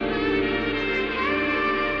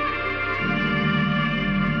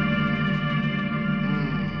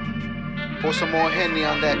Pour some more Henny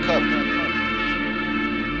on that cup.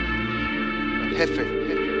 Jefe.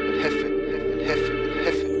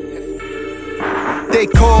 They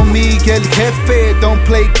call me El Jefe. Don't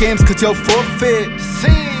play games cause you'll forfeit.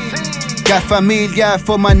 Got familia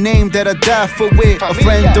for my name that I die for it. A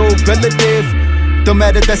friend or relative, don't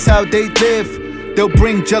matter, that's how they live. They'll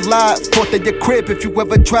bring July 4th at your crib if you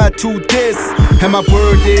ever try to diss. And my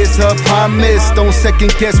word is a promise. Don't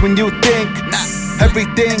second guess when you think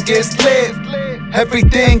everything is lit.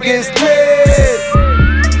 Everything is lit.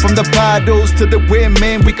 From the bottles to the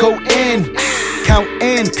women, we go in. Count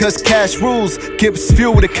in, cause cash rules. Gives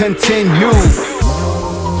fuel to continue.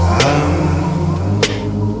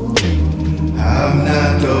 I'm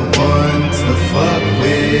not the one to fuck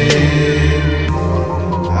with.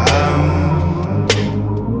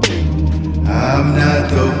 I'm not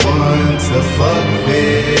the one to fuck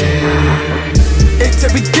with. It's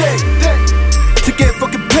every day to get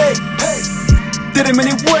fucking paid. Did it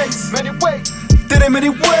many ways. Did it many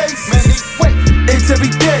ways. It's every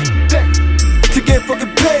day to get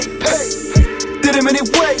fucking paid. Did it many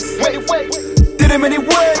ways. Did it many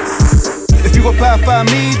ways. If you about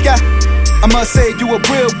familia, I must say you a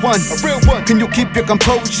real one. Can you keep your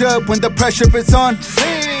composure when the pressure is on?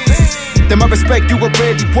 Then I respect you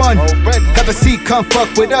already won. Have a seat, come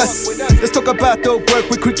fuck with us. Let's talk about the work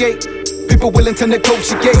we create. People willing to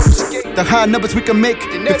negotiate the high numbers we can make.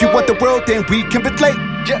 If you want the world, then we can relate.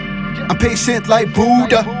 I'm patient like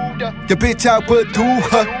Buddha. Your bitch, I would do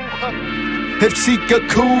her if she a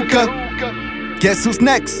cougar. Guess who's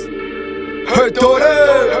next? Her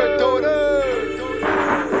daughter.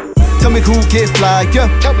 Tell me who gets flyer.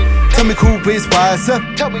 Tell me who is wiser.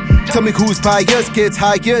 Tell me whose bias gets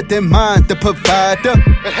higher than mine, the provider.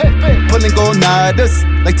 Pulling all-nighters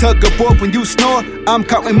like tug of war when you snore. I'm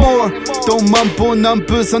counting more. Don't mumble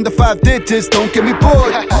numbers under 5 digits. Don't get me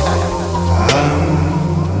bored.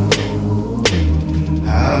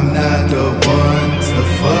 I'm not the one to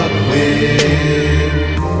fuck with.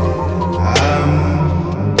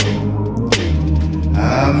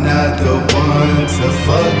 I'm not the one to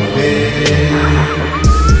fuck with.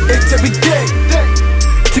 It's every day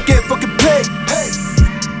to get fucking paid.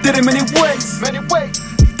 Did it many ways.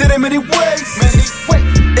 Did it many ways.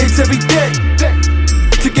 It's every day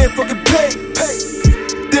to get fucking paid.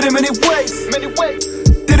 Did it many ways.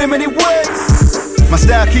 Did it many ways. My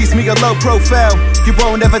style keeps me a low profile. You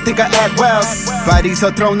won't ever think I act wild. Bodies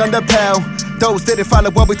are thrown on the pile. Those didn't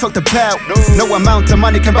follow what we talked about. No amount of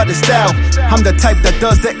money can buy the style. I'm the type that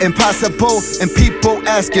does the impossible, and people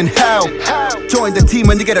asking how. Join the team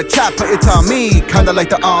and you get a choppa, it's on me, kinda like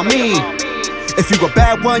the army. If you a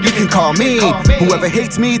bad one, you can call me. Whoever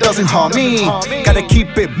hates me doesn't harm me. Gotta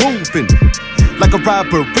keep it moving like a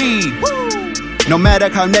robbery. No matter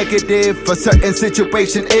how negative a certain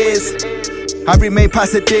situation is, I remain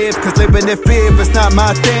positive, cause living in fear is not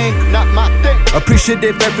my thing.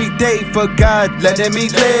 Appreciative every day for God letting me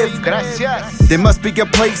live. Gracias. There must be a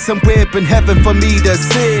place somewhere in heaven for me to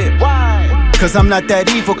sit. Cause I'm not that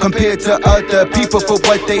evil compared to other people for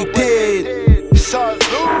what they did. Salud.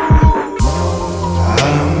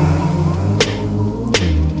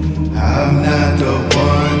 I'm not the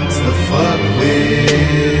one to fuck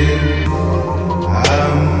with.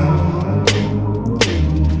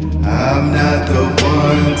 I'm not the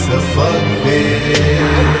one to fuck with.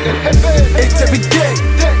 It's every day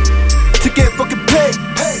to get fucking paid.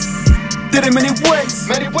 Did it many ways.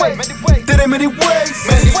 Did it many ways.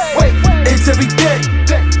 It's every day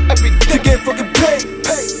to get fucking paid.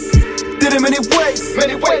 Did it many ways.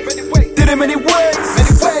 Did it many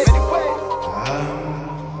ways.